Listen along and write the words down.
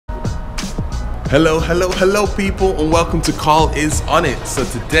Hello people, and welcome to Carl Is On It. So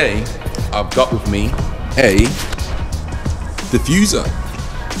today I've got with me a diffuser.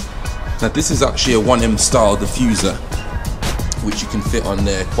 Now this is actually a 1M style diffuser which you can fit on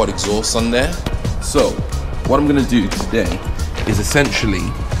their quad exhaust on there. So what I'm going to do today is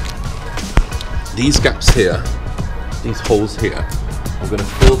essentially these gaps here, these holes here, I'm going to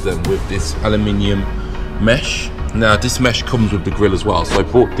fill them with this aluminium mesh. Now this mesh comes with the grill as well, so I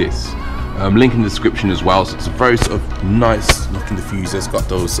bought this. Link in the description as well. So it's a very sort of nice looking diffuser. It's got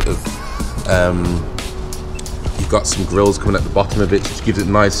those sort of you've got some grills coming at the bottom of it, which gives it a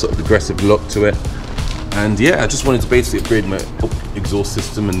nice sort of aggressive look to it. And yeah, I just wanted to basically upgrade my exhaust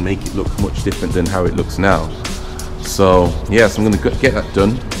system and make it look much different than how it looks now. So yeah, so I'm going to get that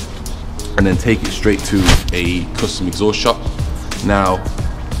done and then take it straight to a custom exhaust shop. Now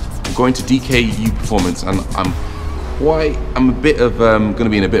I'm going to DK Performance, and I'm a bit of going to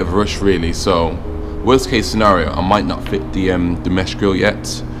be in a bit of a rush really. So worst case scenario, I might not fit the mesh grill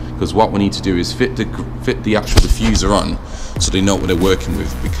yet, because what we need to do is fit the actual diffuser on so they know what they're working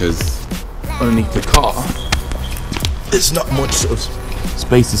with, because underneath the car there's not much sort of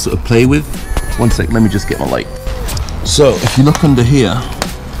space to sort of play with. One sec, let me just get my light. So if you look under here,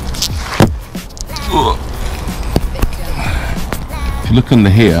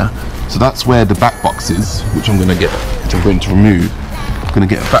 so that's where the back box is, which I'm going to remove. I'm going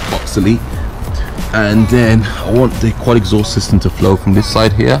to get a back box delete, and then I want the quad exhaust system to flow from this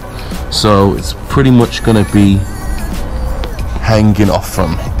side here. So it's pretty much going to be hanging off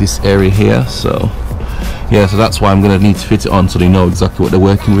from this area here. So yeah, so that's why I'm going to need to fit it on so they know exactly what they're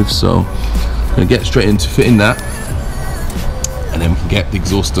working with. So I'm going to get straight into fitting that, and then we can get the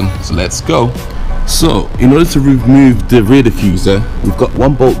exhaust done. So let's go. So in order to remove the rear diffuser, we've got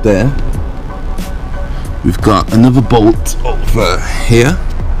one bolt there, we've got another bolt over here,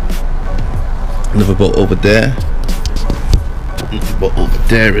 another bolt over there, another bolt over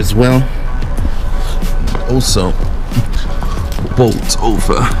there as well, also a bolt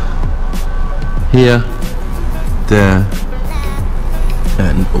over here, there,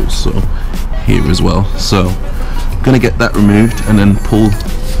 and also here as well. So I'm gonna get that removed and then pull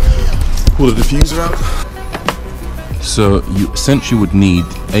the diffuser out. So you essentially would need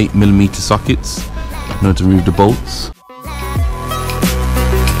 8mm sockets in order to remove the bolts.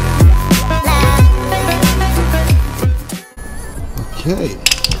 Okay,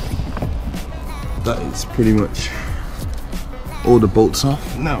 that is pretty much all the bolts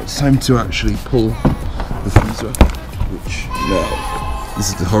off. Now it's time to actually pull the diffuser, which now this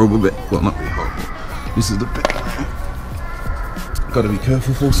is the horrible bit. Well, not really horrible. This is the bit got to be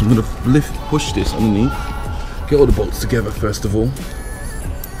careful for, so I'm going to push this underneath, get all the bolts together first of all.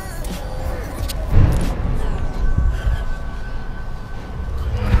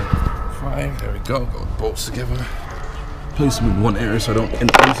 Five, there we go, got the bolts together. Place them in one area so I don't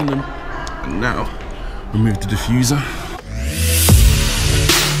end up losing them. And now, remove the diffuser.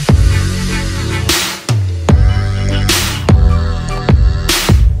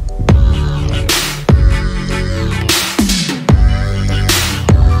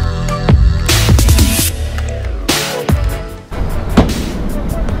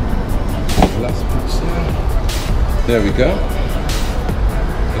 There we go.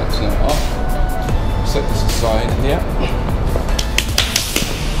 That's now off. Set this aside here.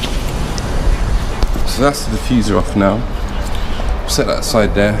 So that's the diffuser off now. Set that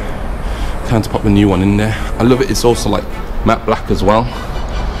aside there. Time to pop the new one in there. I love it. It's also like matte black as well,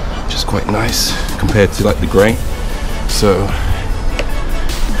 which is quite nice compared to like the grey. So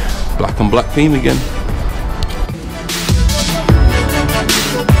black on black theme again.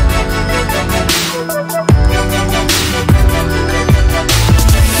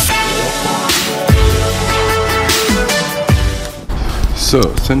 So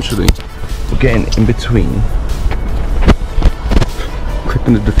essentially, we're getting in between,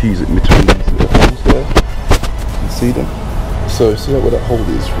 clipping the diffuser in between these little holes there. You can see them. So see where that hole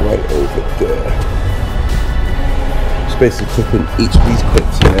is, right over there. Just basically clipping each of these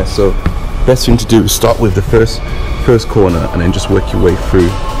clips in there. So best thing to do is start with the first corner and then just work your way through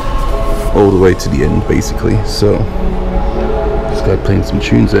all the way to the end, basically. So this guy playing some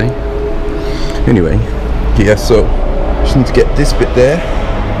tunes, eh? Anyway, yeah. So just need to get this bit there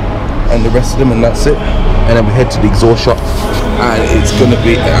and the rest of them, and that's it. And then we head to the exhaust shop, and it's gonna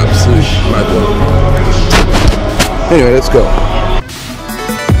be an absolute mad one. Anyway, let's go.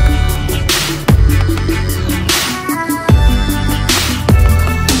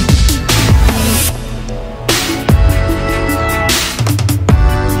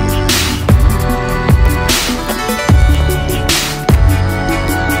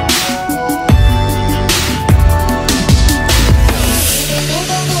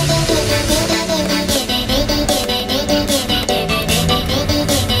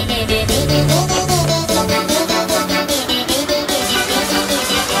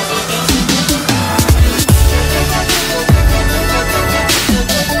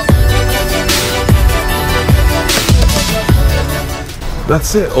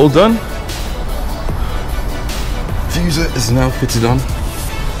 that's it, all done. Diffuser is now fitted on.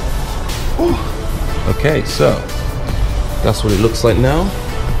 Ooh. Okay, so that's what it looks like now,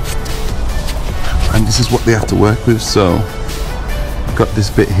 and this is what they have to work with. So I've got this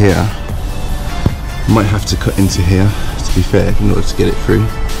bit here, might have to cut into here to be fair in order to get it through.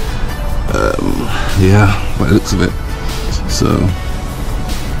 Yeah, by the looks of it. So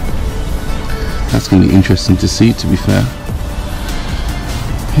that's going to be interesting to see, to be fair.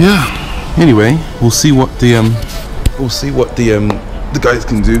 Yeah, anyway, we'll see what the guys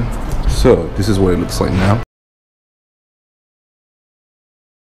can do. So this is what it looks like now.